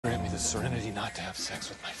serenity not to have sex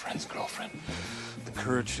with my friend's girlfriend, the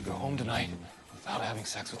courage to go home tonight without having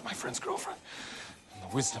sex with my friend's girlfriend, and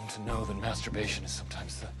the wisdom to know that masturbation is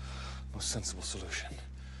sometimes the most sensible solution.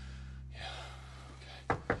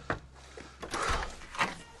 Yeah, okay.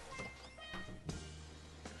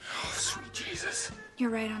 Oh, sweet Jesus. You're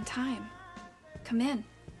right on time. Come in.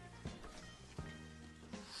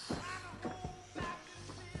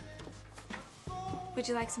 Would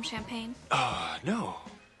you like some champagne? No.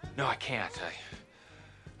 No, I can't.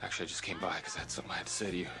 Actually, I just came by because I had something I had to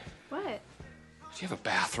say to you. What? Do you have a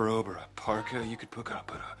bathrobe or a parka you could put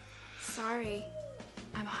up? Sorry.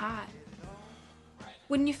 I'm hot.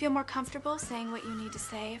 Wouldn't you feel more comfortable saying what you need to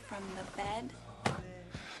say from the bed?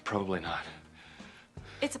 Probably not.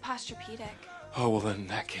 It's a Posturepedic. Oh, well, then in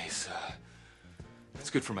that case, it's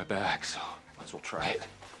good for my back, so might as well try it.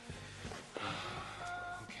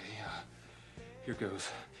 Here goes.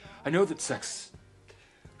 I know that sex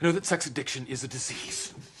addiction is a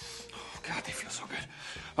disease. Oh, God, they feel so good.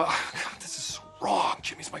 God, this is so wrong.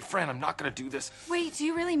 Jimmy's my friend. I'm not gonna do this. Wait, do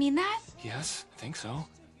you really mean that? Yes, I think so.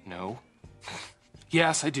 No.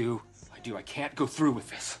 Yes, I do. I can't go through with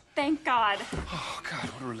this. Thank God. Oh, God,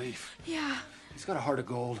 what a relief. Yeah. He's got a heart of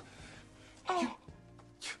gold. Oh.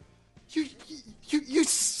 You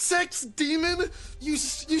sex demon? You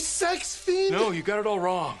sex fiend? No, you got it all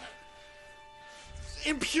wrong.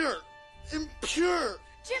 Impure.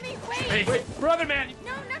 Jimmy, wait! Hey, wait, brother man!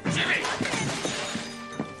 No, no, Jimmy!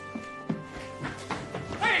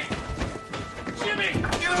 Hey! Jimmy!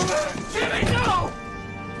 Get over! Jimmy, no!